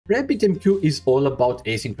RabbitMQ is all about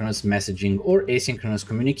asynchronous messaging or asynchronous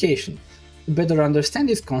communication. To better understand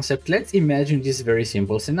this concept, let's imagine this very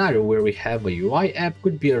simple scenario where we have a UI app,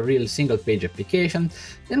 could be a real single-page application,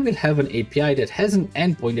 then we'll have an API that has an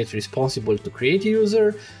endpoint that's responsible to create a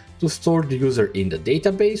user, to store the user in the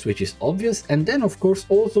database, which is obvious, and then of course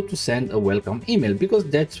also to send a welcome email, because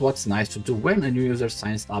that's what's nice to do when a new user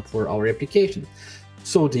signs up for our application.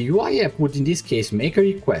 So the UI app would in this case make a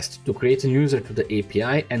request to create a user to the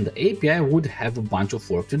API, and the API would have a bunch of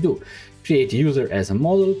work to do. Create a user as a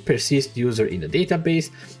model, persist the user in the database,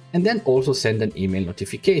 and then also send an email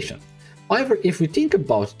notification. However, if we think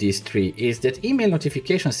about these three, is that email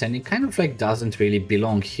notification sending kind of like doesn't really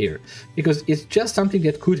belong here, because it's just something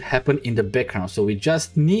that could happen in the background. So we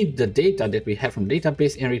just need the data that we have from the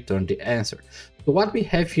database and return the answer. So what we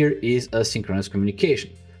have here is asynchronous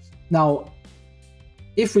communication. Now,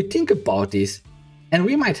 if we think about this, and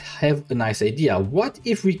we might have a nice idea, what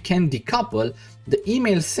if we can decouple the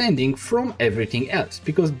email sending from everything else,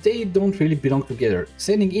 because they don't really belong together.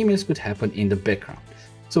 Sending emails could happen in the background.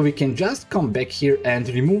 So we can just come back here and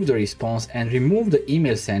remove the response and remove the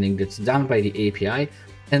email sending that's done by the API,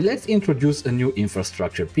 and let's introduce a new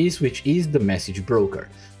infrastructure piece, which is the message broker.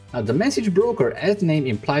 Now, the message broker, as the name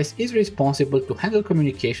implies, is responsible to handle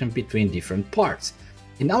communication between different parts.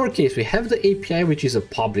 In our case, we have the API, which is a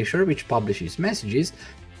publisher, which publishes messages,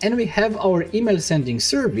 and we have our email sending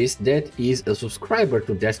service that is a subscriber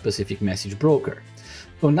to that specific message broker.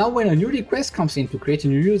 So now when a new request comes in to create a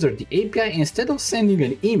new user, the API, instead of sending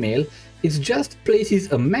an email, it just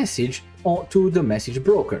places a message to the message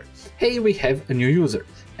broker. Hey, we have a new user.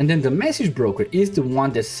 And then the message broker is the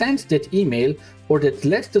one that sends that email, or that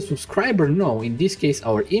lets the subscriber know, in this case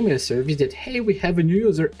our email service, that hey, we have a new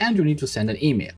user and you need to send an email.